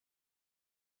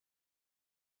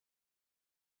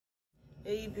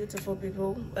Hey beautiful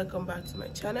people, welcome back to my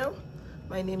channel.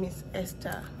 My name is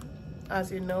Esther.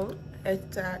 As you know,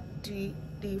 Esther D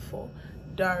for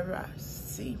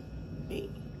Darasimi.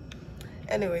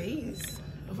 Anyways,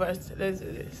 first let's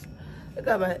do this. Look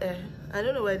at my hair. I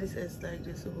don't know why this is like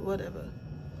this, but whatever.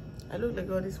 I look like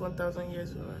all this 1,000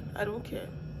 years woman. I don't care.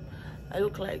 I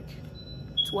look like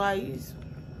Twice.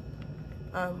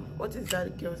 What is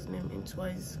that girl's name in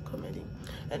Twice comedy?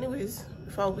 Anyways,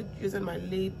 if I'll be using my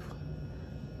lip,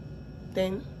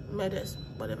 then Medes,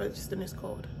 whatever this thing is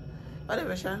called,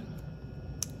 whatever, Sha.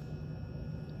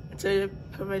 So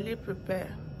really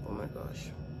prepare. Oh my gosh.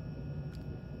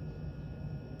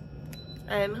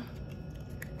 And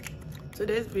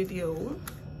today's video,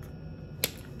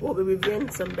 we'll be reviewing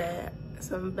some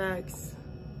bags.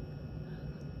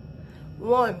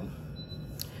 One,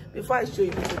 before I show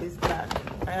you this bag,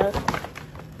 I have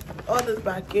all this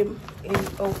bag came in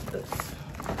of this.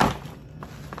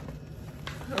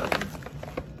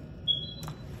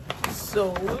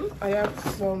 So I have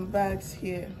some bags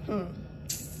here.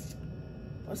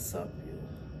 What's up, you?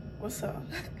 What's up?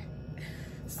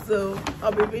 So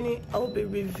I'll be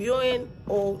reviewing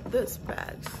all these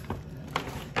bags.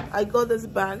 I got these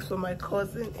bags from my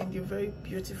cousin, and they're very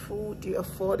beautiful. They're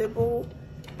affordable.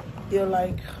 They're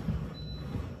like,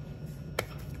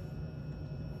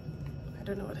 I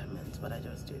don't know what that meant, but I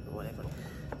just did, but whatever.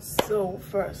 So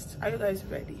first, are you guys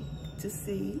ready to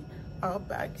see our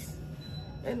bags?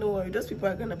 And don't worry, those people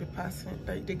are gonna be passing.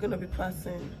 Like, they're gonna be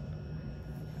passing.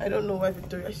 I don't know why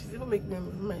Victoria, she's even making me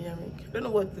move my earring. I don't know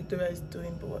what Victoria is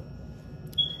doing, but what.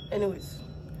 Anyways,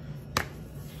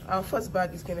 our first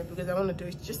bag is gonna be, because I want to do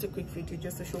it just a quick video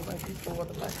just to show my people what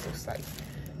the bag looks like.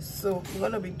 So we're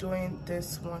gonna be doing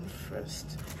this one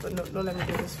first. But no, let me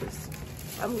do this first.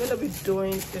 I'm gonna be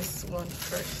doing this one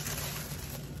first.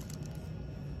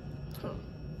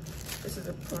 This is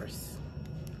a purse.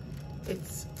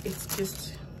 It's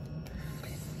just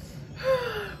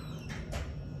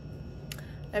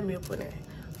let me open it.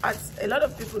 As a lot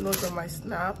of people know from my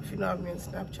snap, if you don't have me on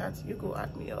Snapchat, you go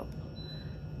add me up.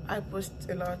 I post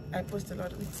a lot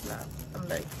with snap. I'm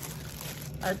like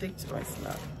addicted to my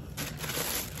snap.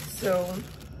 So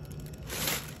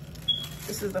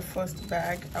this is the first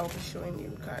bag I'll be showing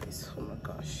you guys. Oh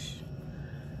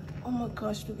my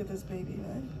gosh, look at this baby,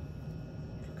 man.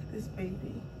 Look at this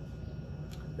baby.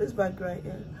 This bag right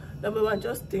here. Number one,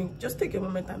 just take a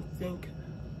moment and think,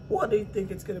 what do you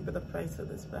think it's gonna be the price of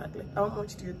this bag? Like, how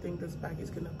much do you think this bag is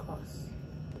gonna cost?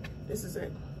 This is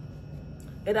it.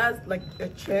 It has like a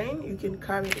chain, you can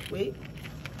carry it with,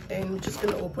 and I'm just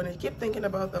gonna open it. Keep thinking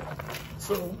about that.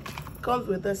 So it comes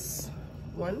with this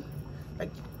one,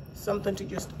 like something to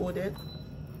just hold it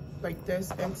like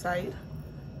this inside,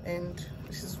 and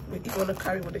this is if you want to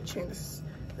carry with the chain. This is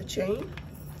the chain,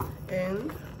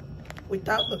 and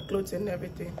without the clothes and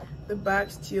everything, the bag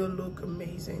still look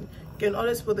amazing. You can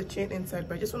always put the chain inside,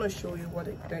 but I just want to show you what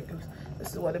it like.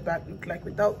 This is what the bag look like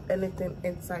without anything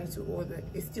inside to hold it.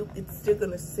 It's still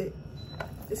gonna sit.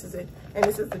 This is it, and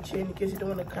this is the chain in case you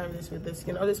don't want to carry this with this. You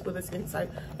can always put this inside,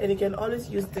 and you can always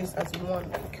use this as one.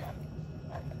 Like,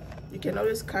 you can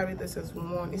always carry this as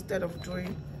one instead of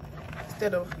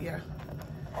yeah.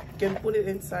 You can put it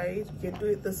inside, you can do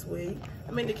it this way.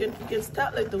 I mean, you can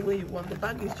start like the way you want. The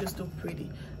bag is just so pretty.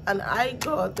 And I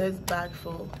got this bag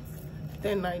for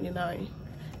 $10.99,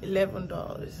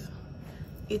 $11.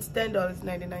 It's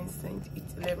 $10.99,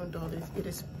 it's $11. It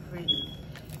is pretty.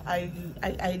 I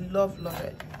love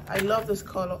it. I love this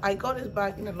color. I got this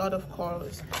bag in a lot of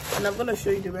colors, and I'm gonna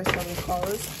show you the rest of the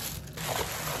colors.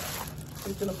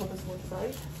 I'm gonna put this one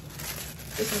side.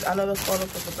 This is another color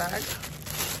for the bag.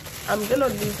 I'm gonna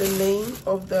leave the name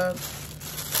of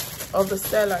the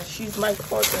seller. She's my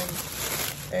cousin,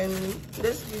 and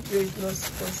this video is not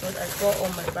sponsored. I got all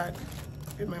my bag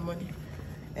with my money.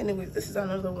 Anyways, this is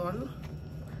another one.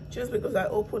 Just because I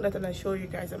opened it and I show you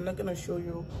guys, I'm not gonna show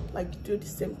you like do the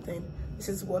same thing. This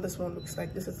is what this one looks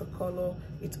like. This is the color.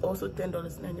 It's also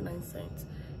 $10.99.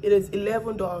 It is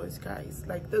 $11, guys.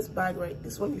 Like this bag, right?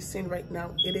 This one you're seeing right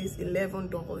now, it is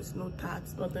 $11. No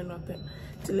tax, nothing.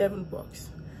 It's 11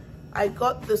 bucks. I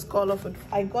got this color for,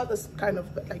 I got this kind of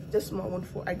like this small one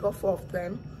for, I got 4 of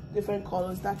them, different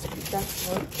colors. That's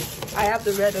one. I have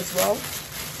the red as well.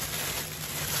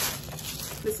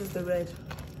 This is the red.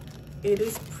 It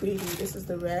is pretty. This is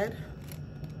the red.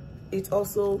 It's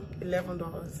also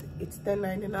 $11. It's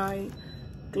 $10.99.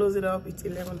 Close it up, it's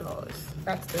 $11.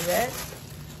 That's the red.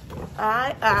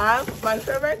 I have my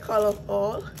favorite color of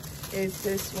all is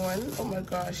this one. Oh my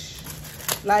gosh.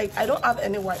 Like, I don't have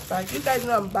any white bags. You guys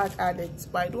know I'm bag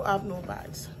addict, but I don't have no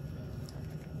bags.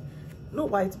 no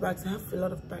white bags. I have a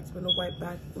lot of bags but no white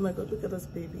bag. Oh my god, look at this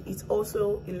baby. It's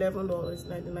also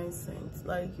 $11.99.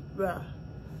 like bruh,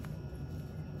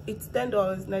 it's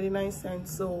 $10.99,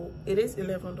 so it is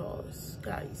 $11,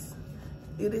 guys.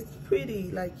 It is pretty.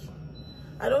 Like,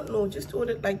 I don't know, just hold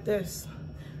it like this.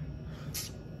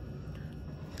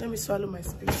 Let me swallow my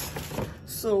space.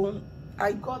 So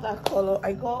I got that color.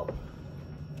 I got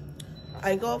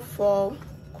 4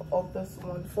 of this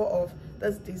one, 4 of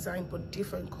this design, but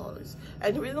different colors.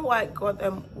 And the reason why I got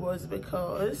them was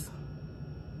because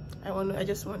I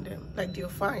just want them. Like, they're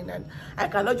fine and I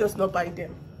cannot just not buy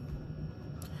them.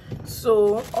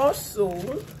 So also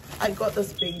I got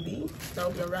this baby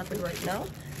that we're wrapping right now.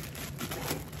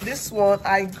 This one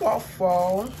I got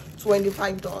for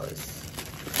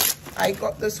 $25. I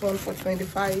got this one for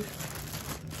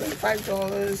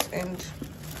 $25, and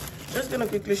just gonna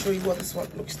quickly show you what this one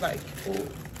looks like. Oh,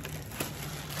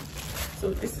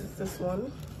 so this is this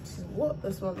one. This is what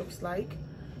this one looks like.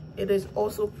 It is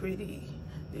also pretty.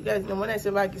 You guys know when I say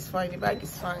bag is fine, the bag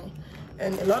is fine.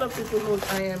 And a lot of people know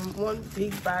I am one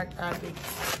big bag addict.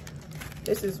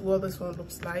 This is what this one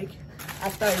looks like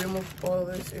after I removed all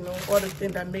this, you know, all the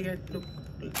things that make it look,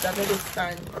 that make it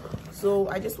stand. So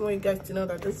I just want you guys to know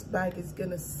that this bag is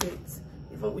gonna sit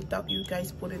even without you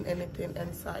guys putting anything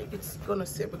inside. It's gonna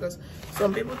sit, because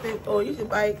some people think, oh, you should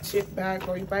buy a cheap bag,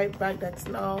 or you buy a bag that's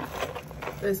now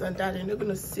this and that, and you're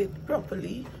gonna sit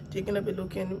properly. You're gonna be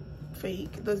looking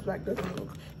fake. This bag doesn't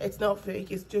look, it's not fake,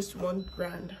 it's just $1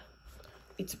 grand.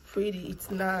 It's pretty, it's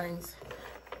nice.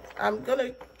 I'm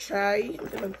gonna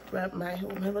grab my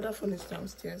other phone is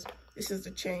downstairs. This is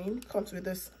the chain. Comes with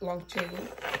this long chain,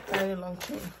 very long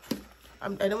chain.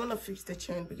 I don't want to fix the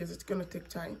chain because it's gonna take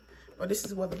time, but this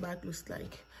is what the bag looks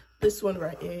like. This one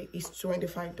right here is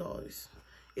 $25.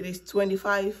 It is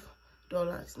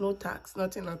 $25, no tax,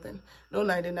 nothing, no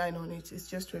 99 on it. It's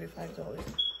just $25.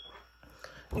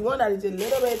 The one that is a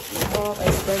little bit more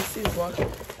expensive one,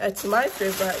 it's my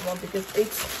favorite one, because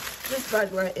it's this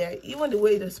bag right here. Even the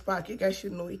way it is packed, you guys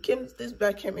should know this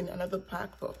bag came in another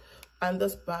pack, but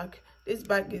this bag is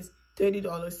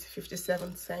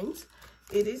 $30.57.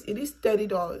 It is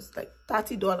 $30, like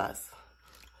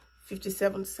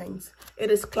 $30.57.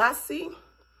 It is classy.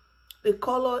 The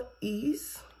color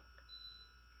is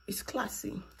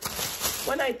classy.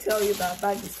 When I tell you that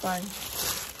bag is fine,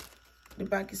 the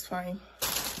bag is fine.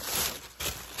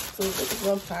 So this is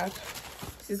one pack.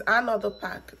 This is another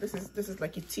pack. This is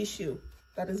like a tissue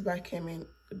that this bag came in.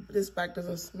 This bag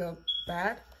doesn't smell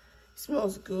bad. It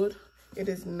smells good. It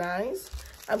is nice.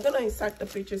 I'm gonna insert the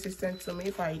pictures he sent to me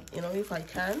if I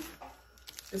can.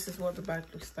 This is what the bag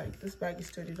looks like. This bag is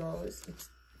 $30. It's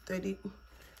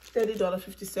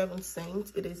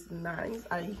 $30.57. It is nice.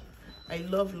 I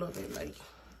love it. Like,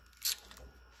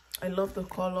 I love the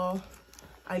color.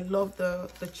 I love the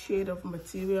shade of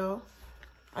material.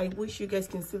 I wish you guys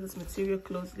can see this material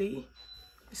closely.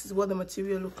 This is what the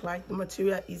material look like. The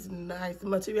material is nice. The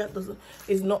material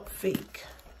is not fake.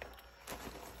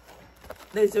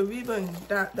 There's a ribbon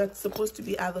that's supposed to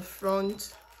be at the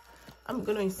front. I'm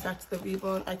gonna insert the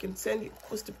ribbon. I can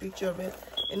post a picture of it.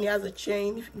 And it has a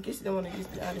chain, in case you don't want to use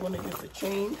the you want to use the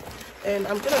chain. And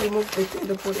I'm gonna remove the thing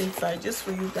to put inside, just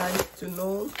for you guys to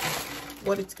know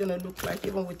what it's gonna look like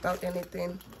even without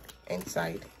anything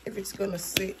inside. If it's gonna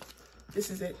sit. This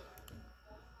is it.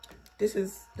 This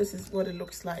is what it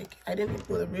looks like. I didn't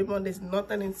put a ribbon. There's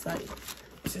nothing inside.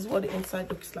 This is what the inside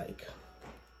looks like.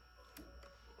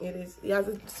 It has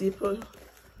a zipper,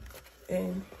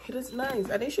 and it is nice.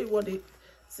 I didn't show you what the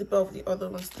zipper of the other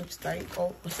one looks like,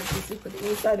 or zipper the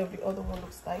inside of the other one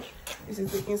looks like. This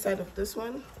is the inside of this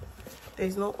one.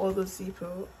 There's no other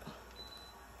zipper,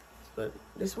 but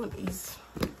this one is.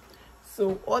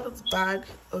 So all those bags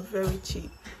are very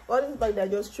cheap. All these bags that I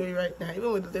just show you right now,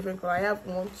 even with the different color, I have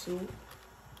 1, 2,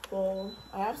 4.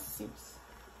 I have 6.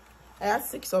 I have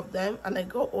 6 of them, and I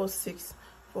got all 6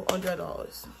 for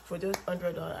 $100. For just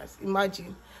 $100.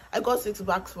 Imagine, I got 6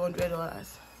 bags for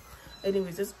 $100.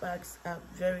 Anyways, these bags are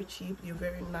very cheap. They're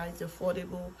very nice, they're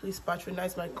affordable. Please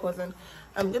patronize my cousin.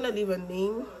 I'm gonna leave a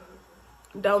name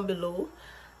down below.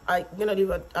 I'm gonna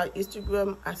leave a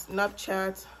Instagram, a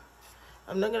Snapchat.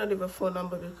 I'm not gonna leave a phone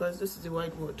number because this is the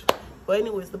white wood. But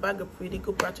anyways, the bag are pretty.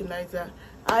 Good patronizer.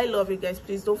 I love you guys.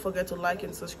 Please don't forget to like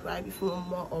and subscribe if you want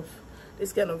more of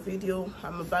this kind of video.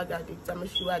 I'm a bag addict, I'm a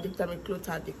shoe addict, I'm a clothes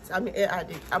addict, I'm an hair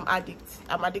addict, I'm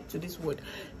addict to this word.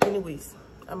 Anyways,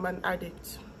 I'm an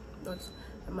addict.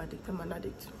 I'm an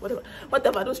addict.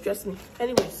 Whatever, don't stress me.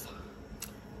 Anyways,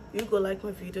 you go like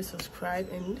my video, subscribe,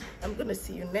 and I'm gonna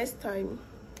see you next time.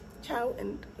 Ciao,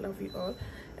 and love you all.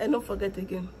 And don't forget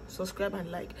again, subscribe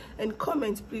and like. And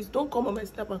comment, please. Don't come on my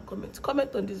snap and comment.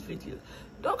 Comment on this video.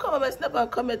 Don't come on my snap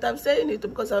and comment. I'm saying it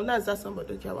because I'll not answer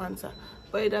somebody. Okay, I'll answer.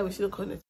 But either we still connect.